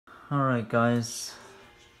Alright guys,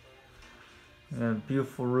 we got a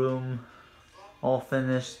beautiful room, all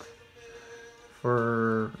finished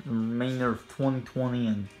for the remainder of 2020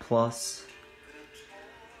 and plus.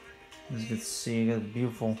 As you can see, I got a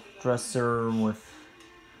beautiful dresser with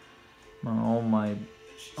all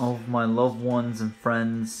of my loved ones and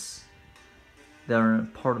friends that are a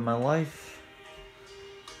part of my life.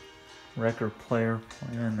 Record player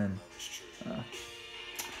playing and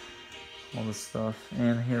all this stuff.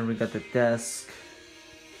 And here we got the desk,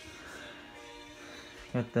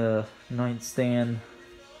 got the nightstand,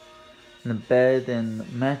 and the bed and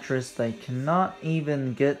mattress that I cannot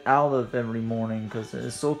even get out of every morning because it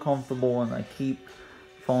is so comfortable, and I keep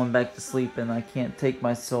falling back to sleep and I can't take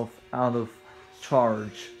myself out of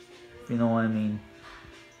charge, if you know what I mean.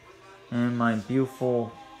 And my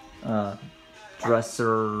beautiful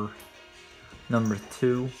dresser number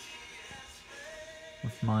 2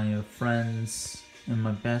 with my friends and my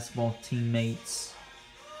basketball teammates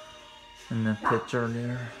in the picture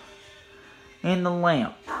there. And the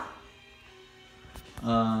lamp.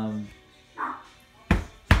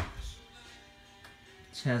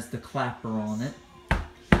 Which has the clapper on it,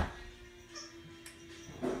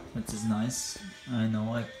 which is nice. I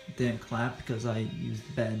know I didn't clap because I used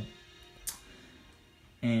the bed.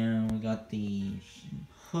 And we got the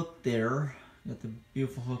hook there. Got the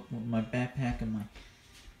beautiful hook with my backpack and my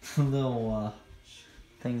little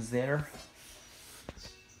things there.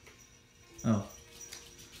 Oh,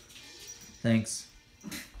 thanks.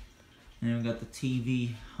 And we got the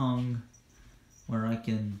TV hung where I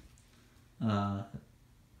can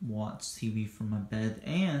watch TV from my bed.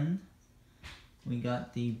 And we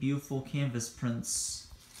got the beautiful canvas prints.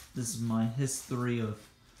 This is my history of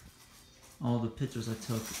all the pictures I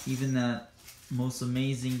took. Even that most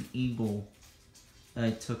amazing eagle that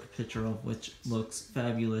I took a picture of, which looks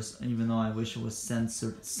fabulous, even though I wish it was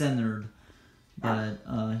centered. But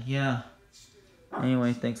yeah.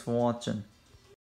 Anyway, thanks for watching.